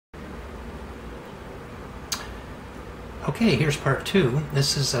Okay, here's part two.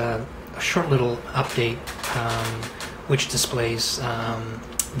 This is a short little update which displays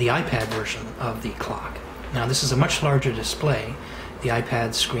the iPad version of the clock. Now this is a much larger display. The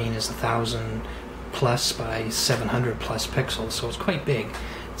iPad screen is 1,000 plus by 700 plus pixels, so it's quite big.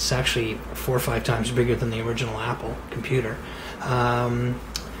 It's actually 4 or 5 times bigger than the original Apple computer.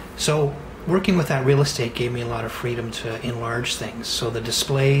 So working with that real estate gave me a lot of freedom to enlarge things. So the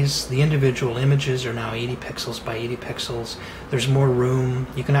displays, the individual images are now 80 pixels by 80 pixels. There's more room.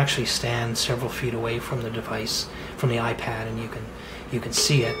 You can actually stand several feet away from the device, from the iPad, and you can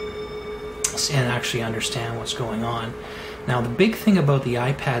see it and actually understand what's going on. Now the big thing about the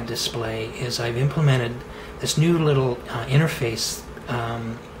iPad display is I've implemented this new little interface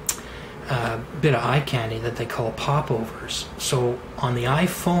bit of eye candy that they call popovers. So on the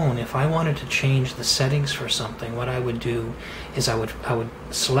iPhone, if I wanted to change the settings for something, what I would do is I would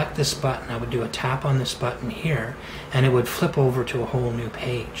select this button, I would do a tap on this button here, and it would flip over to a whole new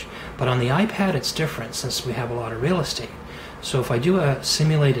page. But on the iPad it's different since we have a lot of real estate. So if I do a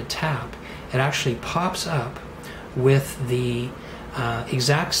simulated tap, it actually pops up with the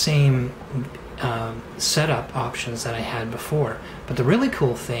exact same setup options that I had before. But the really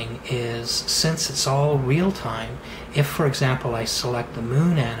cool thing is, since it's all real-time, if for example I select the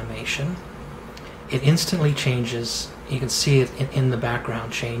moon animation, it instantly changes. You can see it in the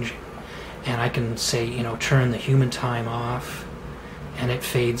background changing, and I can say, you know, turn the human time off, and it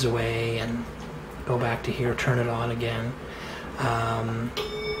fades away, and go back to here, turn it on again. And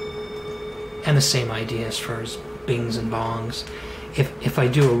the same idea as far as bings and bongs. If I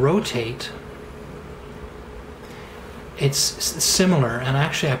do a rotate, it's similar, and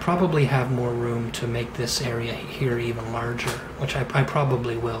actually I probably have more room to make this area here even larger, which I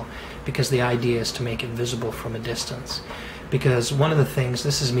probably will, because the idea is to make it visible from a distance. Because one of the things,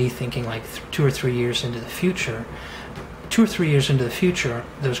 this is me thinking like 2 or 3 years into the future, 2 or 3 years into the future,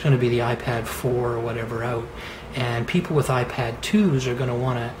 there's going to be the iPad 4 or whatever out, and people with iPad 2s are going to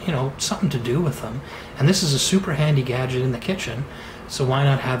want to, you know, something to do with them. And this is a super handy gadget in the kitchen, so why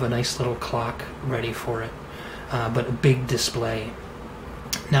not have a nice little clock ready for it? But a big display.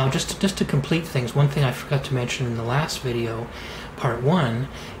 Now, just to complete things, one thing I forgot to mention in the last video, part 1,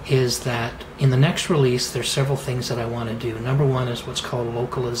 is that in the next release there's several things that I want to do. Number 1 is what's called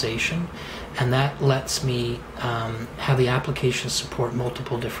localization, and that lets me have the application support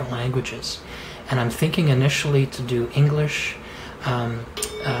multiple different languages. And I'm thinking initially to do English,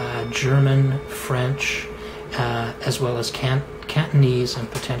 German, French, as well as Cantonese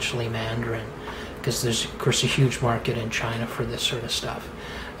and potentially Mandarin, because there's of course a huge market in China for this sort of stuff.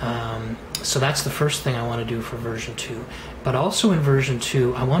 So that's the first thing I want to do for version 2. But also in version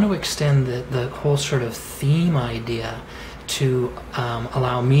 2 I want to extend the whole sort of theme idea to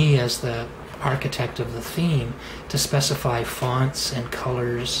allow me as the architect of the theme to specify fonts and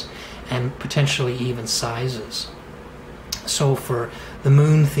colors and potentially even sizes. So for the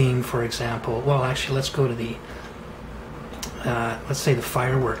moon theme, for example, well actually let's go to the let's say the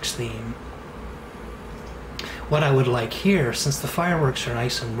fireworks theme. What I would like here, since the fireworks are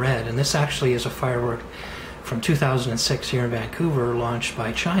nice and red, and this actually is a firework from 2006 here in Vancouver, launched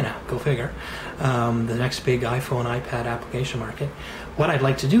by China, go figure, the next big iPhone, iPad application market. What I'd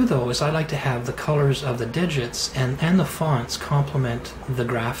like to do though is I'd like to have the colors of the digits and the fonts complement the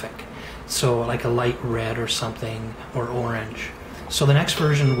graphic. So like a light red or something, or orange. So the next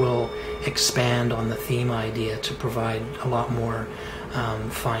version will expand on the theme idea to provide a lot more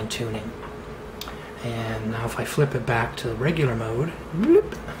fine-tuning. And now if I flip it back to regular mode,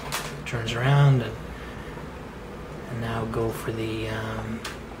 bloop, turns around, and now go for the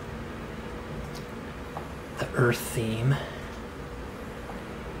Earth theme.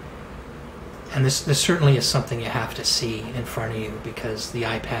 And this certainly is something you have to see in front of you, because the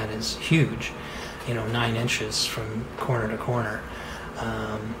iPad is huge, you know, 9 inches from corner to corner.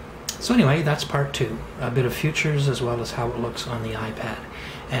 So anyway, that's part 2, a bit of features as well as how it looks on the iPad.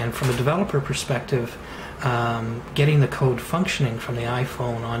 And from a developer perspective, getting the code functioning from the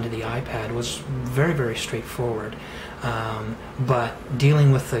iPhone onto the iPad was very, very straightforward. But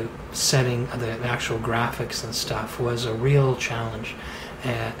dealing with the setting, the actual graphics and stuff was a real challenge,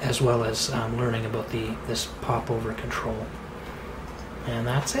 as well as learning about this popover control. And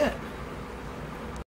that's it.